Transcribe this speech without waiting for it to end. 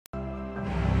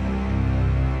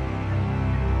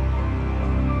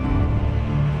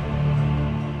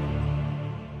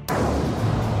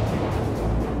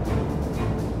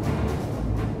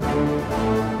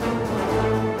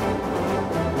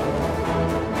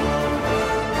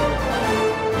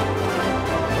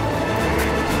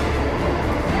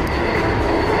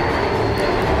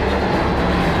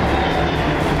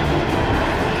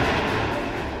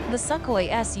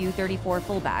Sukhoi Su-34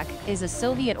 Fullback is a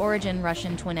Soviet-origin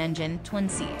Russian twin-engine,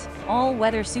 twin-seat,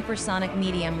 all-weather supersonic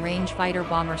medium-range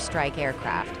fighter-bomber strike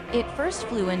aircraft. It first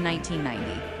flew in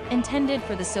 1990, intended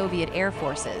for the Soviet Air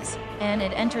Forces, and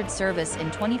it entered service in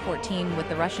 2014 with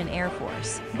the Russian Air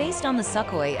Force, based on the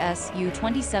Sukhoi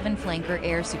Su-27 Flanker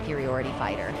air superiority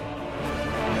fighter.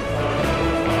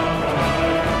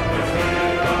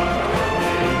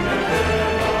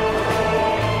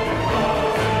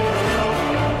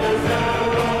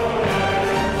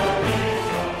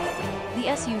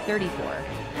 The Su-34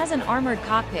 has an armored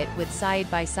cockpit with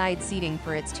side-by-side seating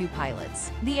for its two pilots.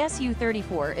 The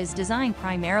Su-34 is designed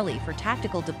primarily for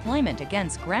tactical deployment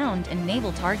against ground and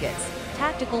naval targets,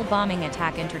 tactical bombing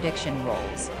attack interdiction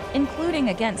roles, including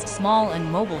against small and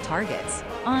mobile targets,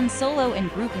 on solo and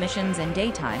group missions in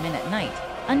daytime and at night,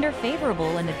 under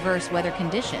favorable and adverse weather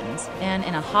conditions, and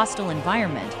in a hostile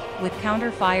environment, with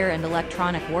counter-fire and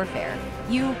electronic warfare,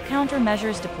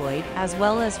 countermeasures deployed, as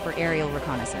well as for aerial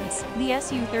reconnaissance. The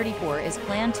Su-34 is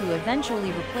planned to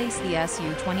eventually replace the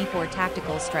Su-24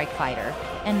 tactical strike fighter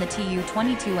and the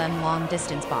Tu-22M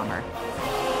long-distance bomber.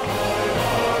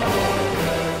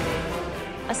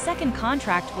 A second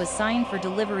contract was signed for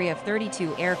delivery of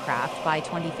 32 aircraft by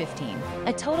 2015.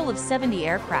 A total of 70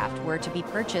 aircraft were to be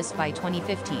purchased by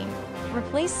 2015,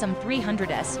 replaced some 300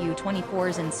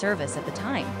 Su-24s in service at the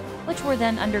time, which were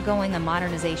then undergoing a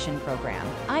modernization program.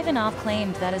 Ivanov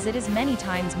claimed that as it is many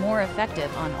times more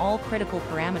effective on all critical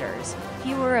parameters,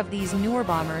 fewer of these newer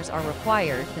bombers are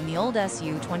required than the old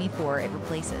Su-24 it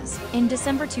replaces. In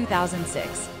December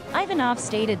 2006, Ivanov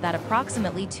stated that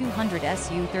approximately 200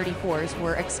 Su-34s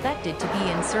were expected to be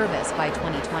in service by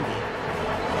 2020.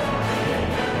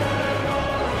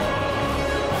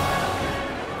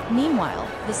 Meanwhile,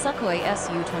 the Sukhoi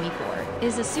Su-24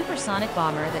 is a supersonic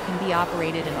bomber that can be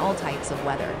operated in all types of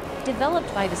weather.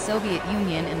 Developed by the Soviet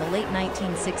Union in the late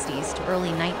 1960s to early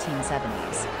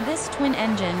 1970s, this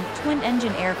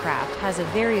twin-engine aircraft has a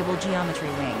variable geometry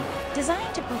wing,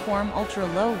 designed to perform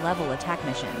ultra-low-level attack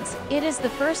missions. It is the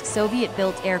first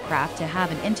Soviet-built aircraft to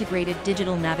have an integrated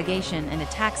digital navigation and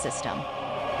attack system.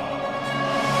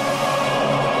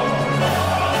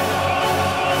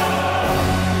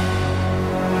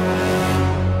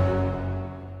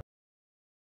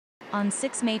 On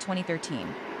 6 May 2013,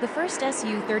 the first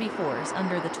Su-34s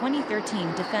under the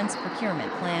 2013 Defense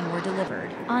Procurement Plan were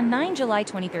delivered. On 9 July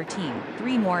 2013,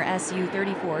 3 more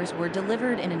Su-34s were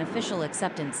delivered in an official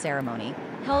acceptance ceremony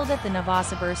held at the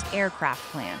Novosibirsk aircraft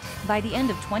plant. By the end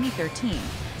of 2013,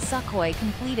 Sukhoi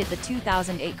completed the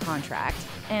 2008 contract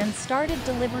and started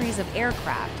deliveries of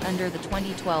aircraft under the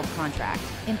 2012 contract.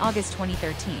 In August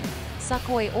 2013,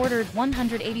 Sukhoi ordered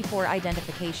 184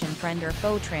 identification friend or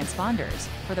foe transponders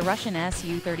for the Russian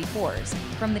Su-34s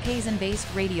from the Kazan-based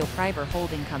Radio Priver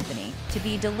Holding Company to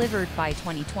be delivered by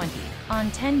 2020.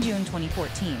 On 10 June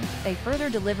 2014, a further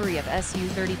delivery of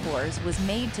Su-34s was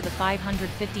made to the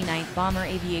 559th Bomber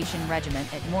Aviation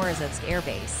Regiment at Morozovsk Air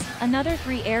Base. Another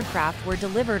 3 aircraft were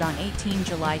delivered on 18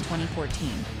 July 2014.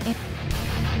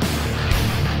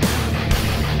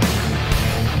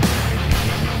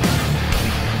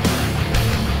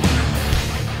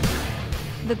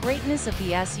 The greatness of the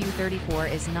Su-34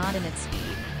 is not in its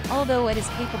speed, although it is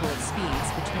capable of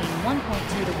speeds between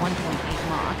 1.2 to 1.8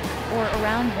 Mach, or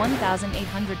around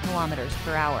 1,800 kilometers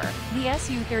per hour. The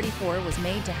Su-34 was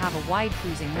made to have a wide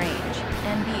cruising range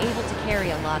and be able to carry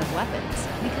a lot of weapons.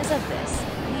 Because of this,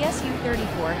 the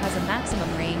Su-34 has a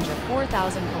maximum range of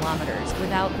 4,000 kilometers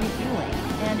without refueling,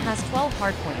 and has 12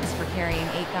 hardpoints for carrying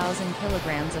 8,000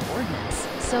 kilograms of ordnance.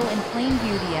 So in plain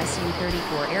view, the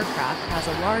Su-34 aircraft has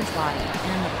a large body,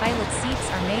 and the pilot's seats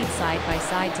are made side by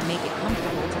side to make it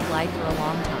comfortable to glide for a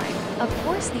long time. Of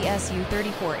course, the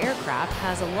Su-34 aircraft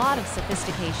has a lot of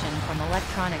sophistication from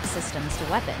electronic systems to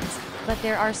weapons, but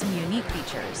there are some unique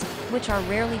features, which are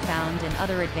rarely found in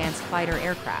other advanced fighter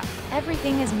aircraft.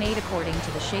 Everything is made according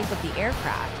to the shape of the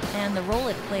aircraft and the role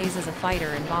it plays as a fighter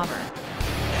and bomber.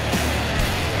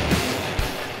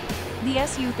 The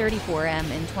Su-34M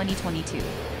in 2022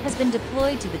 has been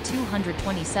deployed to the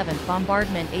 227th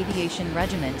Bombardment Aviation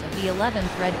Regiment of the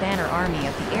 11th Red Banner Army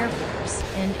of the Air Force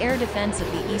and Air Defense of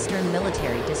the Eastern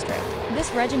Military District.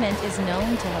 This regiment is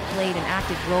known to have played an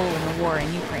active role in the war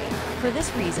in Ukraine. For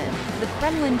this reason, the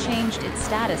Kremlin changed its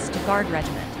status to Guard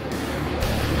Regiment.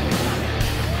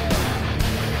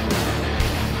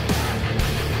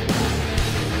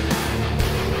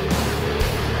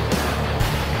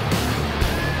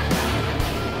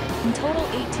 In total,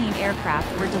 18 aircraft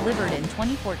aircraft were delivered in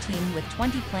 2014 with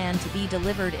 20 planned to be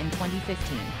delivered in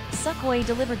 2015. Sukhoi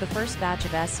delivered the first batch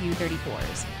of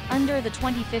Su-34s under the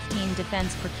 2015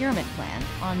 Defense Procurement Plan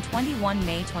on 21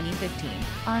 May 2015.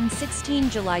 On 16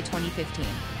 July 2015,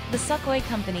 the Sukhoi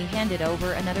company handed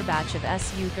over another batch of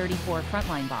Su-34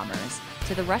 frontline bombers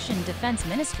to the Russian Defense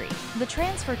Ministry. The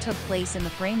transfer took place in the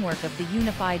framework of the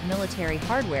Unified Military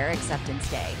Hardware Acceptance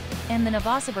Day and the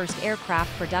Novosibirsk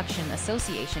Aircraft Production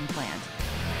Association plant.